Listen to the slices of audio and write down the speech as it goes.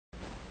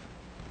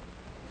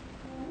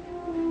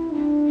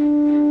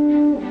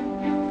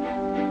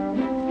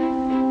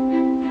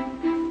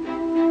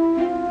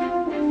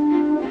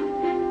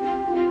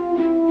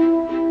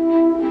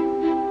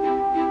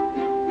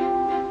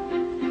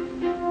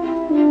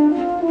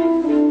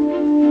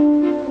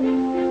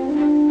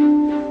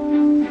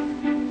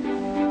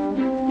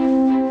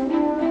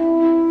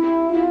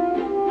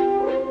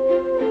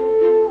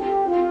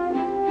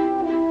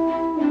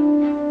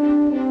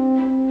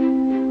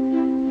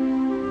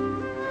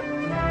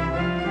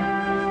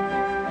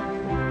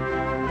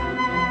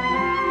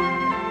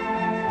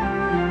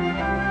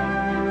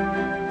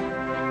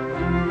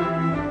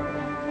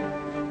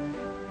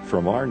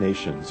From our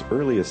nation's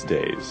earliest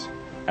days,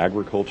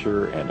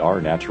 agriculture and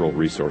our natural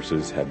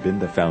resources have been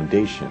the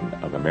foundation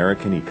of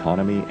American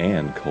economy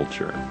and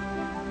culture.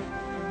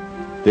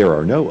 There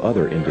are no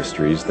other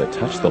industries that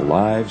touch the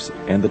lives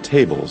and the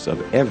tables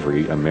of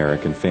every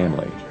American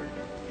family.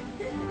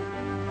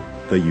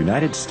 The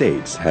United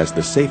States has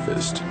the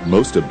safest,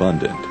 most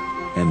abundant,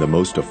 and the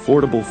most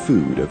affordable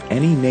food of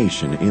any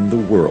nation in the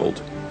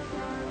world.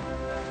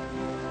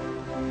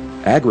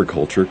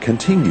 Agriculture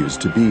continues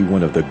to be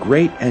one of the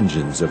great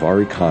engines of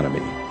our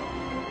economy.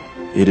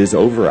 It is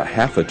over a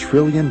 $500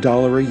 billion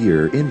a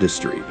year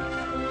industry.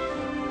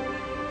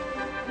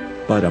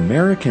 But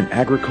American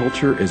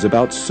agriculture is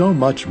about so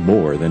much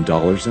more than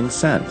dollars and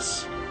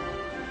cents.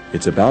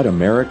 It's about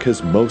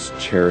America's most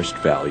cherished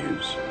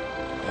values: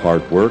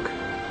 hard work,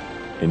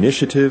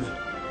 initiative,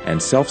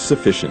 and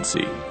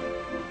self-sufficiency.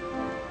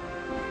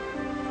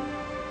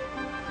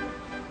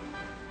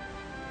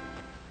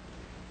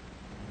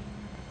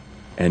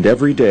 And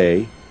every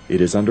day, it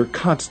is under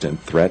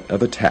constant threat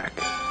of attack.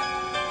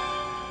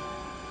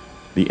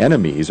 The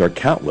enemies are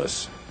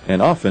countless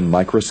and often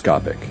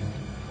microscopic.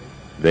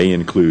 They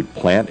include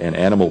plant and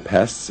animal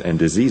pests and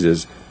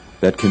diseases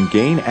that can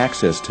gain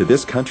access to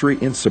this country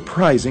in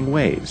surprising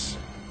ways.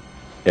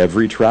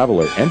 Every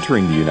traveler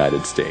entering the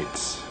United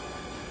States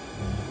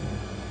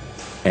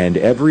and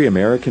every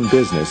American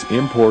business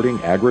importing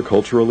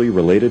agriculturally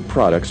related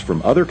products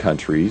from other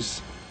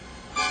countries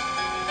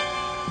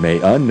may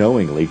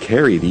unknowingly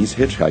carry these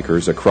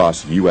hitchhikers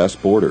across U.S.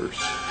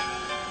 borders.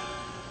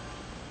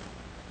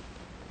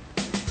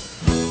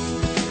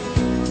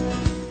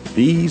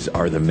 These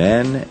are the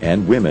men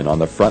and women on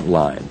the front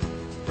line,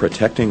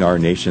 protecting our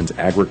nation's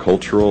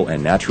agricultural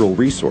and natural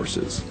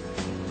resources,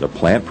 the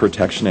Plant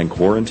Protection and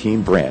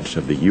Quarantine Branch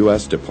of the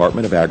U.S.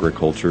 Department of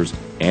Agriculture's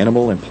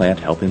Animal and Plant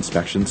Health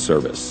Inspection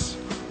Service.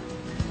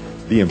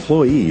 The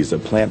employees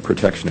of Plant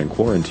Protection and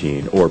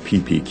Quarantine, or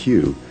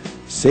PPQ,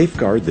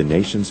 safeguard the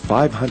nation's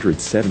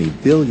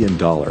 $570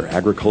 billion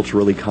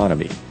agricultural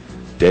economy,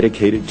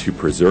 dedicated to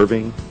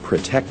preserving,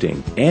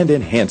 protecting, and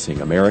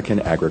enhancing American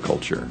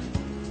agriculture.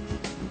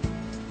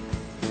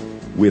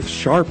 With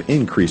sharp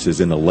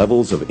increases in the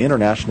levels of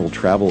international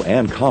travel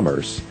and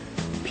commerce,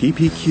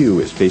 PPQ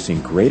is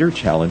facing greater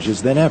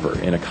challenges than ever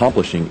in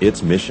accomplishing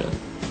its mission: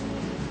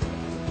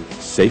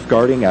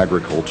 safeguarding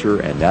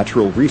agriculture and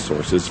natural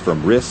resources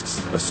from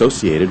risks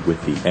associated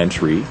with the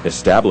entry,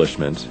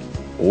 establishment,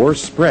 or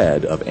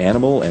spread of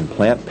animal and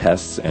plant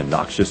pests and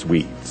noxious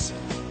weeds.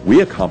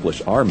 We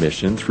accomplish our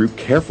mission through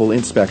careful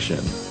inspection,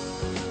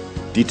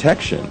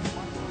 detection,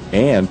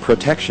 and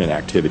protection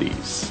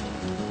activities.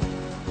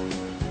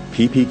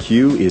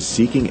 PPQ is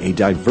seeking a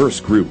diverse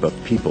group of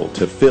people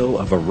to fill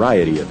a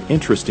variety of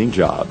interesting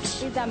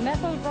jobs.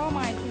 Methyl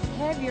bromide is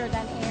heavier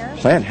than air.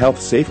 Plant health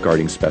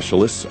safeguarding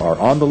specialists are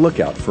on the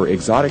lookout for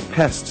exotic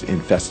pests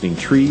infesting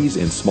trees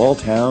in small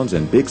towns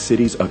and big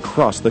cities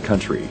across the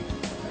country.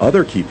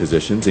 Other key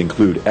positions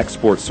include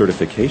export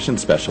certification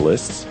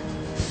specialists,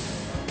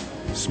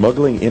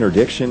 smuggling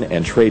interdiction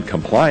and trade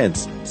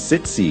compliance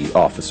 (SITC)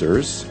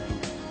 officers,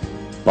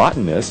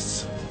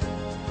 botanists,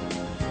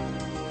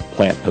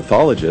 plant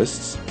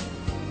pathologists,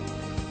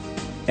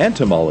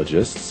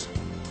 entomologists,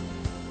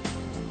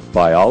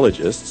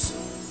 biologists,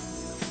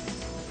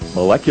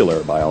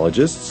 molecular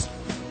biologists,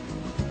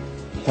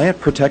 plant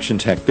protection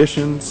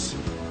technicians,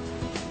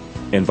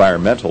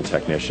 environmental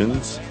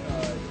technicians,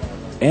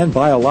 and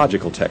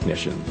biological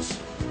technicians.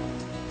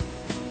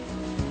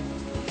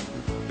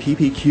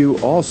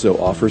 PPQ also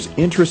offers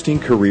interesting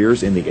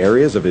careers in the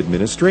areas of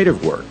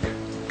administrative work,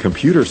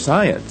 computer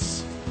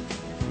science,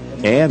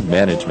 and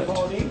management.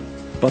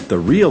 But the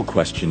real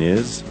question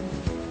is,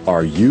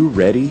 are you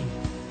ready?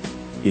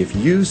 If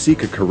you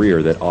seek a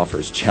career that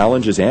offers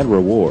challenges and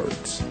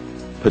rewards,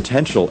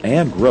 potential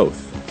and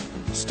growth,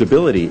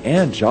 stability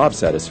and job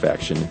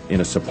satisfaction in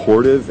a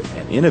supportive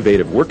and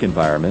innovative work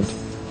environment,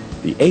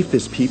 the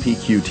APHIS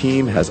PPQ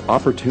team has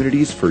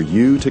opportunities for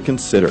you to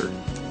consider.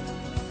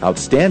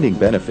 Outstanding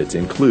benefits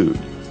include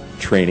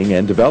training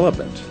and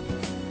development,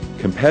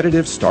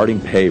 competitive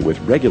starting pay with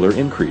regular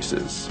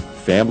increases,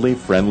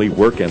 family-friendly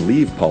work and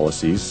leave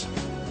policies,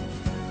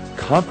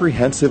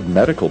 comprehensive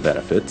medical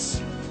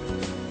benefits,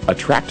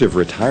 attractive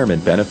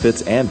retirement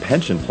benefits and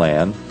pension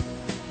plan,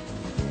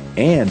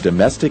 and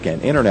domestic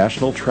and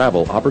international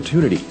travel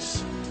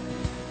opportunities.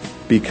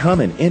 Become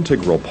an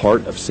integral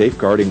part of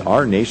safeguarding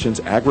our nation's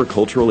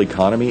agricultural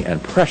economy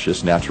and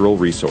precious natural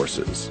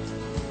resources.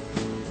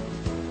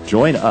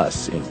 Join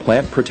us in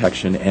Plant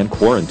Protection and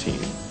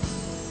Quarantine.